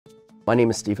My name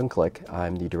is Stephen Click.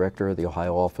 I'm the Director of the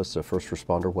Ohio Office of First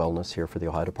Responder Wellness here for the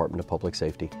Ohio Department of Public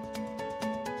Safety.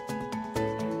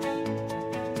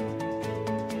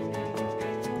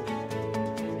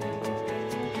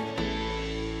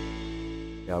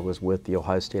 I was with the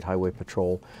Ohio State Highway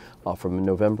Patrol from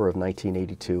November of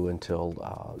 1982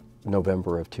 until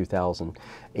November of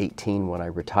 2018 when I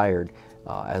retired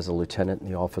as a lieutenant in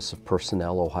the Office of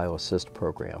Personnel Ohio Assist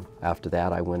program. After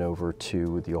that, I went over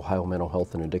to the Ohio Mental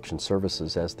Health and Addiction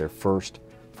Services as their first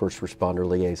responder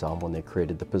liaison when they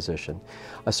created the position.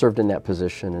 I served in that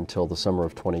position until the summer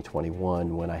of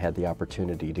 2021 when I had the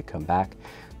opportunity to come back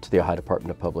to the Ohio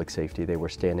Department of Public Safety. They were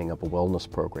standing up a wellness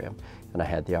program, and I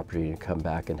had the opportunity to come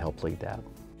back and help lead that.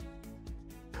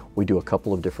 We do a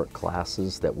couple of different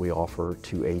classes that we offer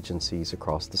to agencies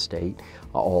across the state.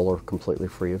 All are completely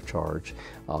free of charge.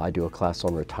 I do a class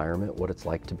on retirement, what it's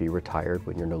like to be retired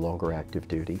when you're no longer active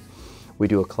duty. We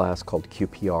do a class called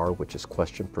QPR, which is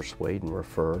Question, Persuade, and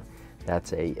Refer.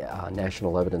 That's a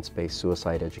national evidence-based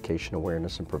suicide education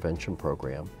awareness and prevention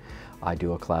program. I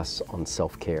do a class on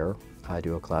self-care. I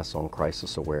do a class on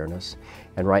crisis awareness.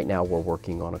 And right now we're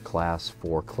working on a class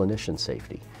for clinician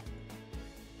safety.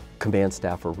 Command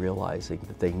staff are realizing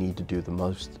that they need to do the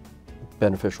most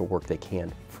beneficial work they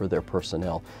can for their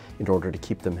personnel in order to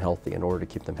keep them healthy, in order to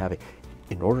keep them happy,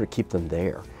 in order to keep them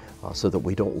there. So that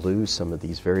we don't lose some of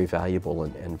these very valuable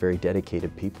and very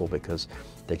dedicated people because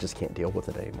they just can't deal with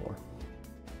it anymore.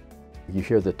 You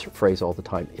hear the phrase all the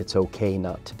time, it's okay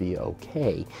not to be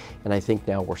okay. And I think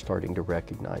now we're starting to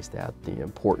recognize that, the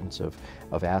importance of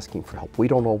asking for help. We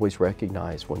don't always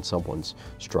recognize when someone's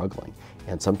struggling.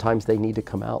 And sometimes they need to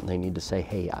come out and they need to say,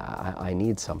 hey, I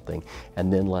need something,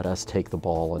 and then let us take the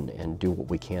ball and do what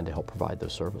we can to help provide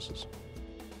those services.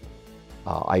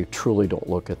 I truly don't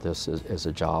look at this as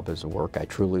a job, as a work. I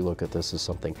truly look at this as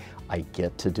something I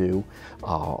get to do.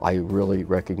 I really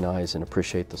recognize and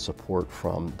appreciate the support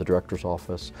from the Director's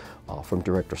Office, from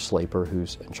Director Slaper,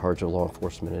 who's in charge of law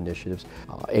enforcement initiatives.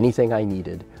 Anything I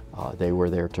needed, they were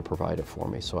there to provide it for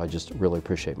me. So I just really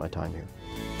appreciate my time here.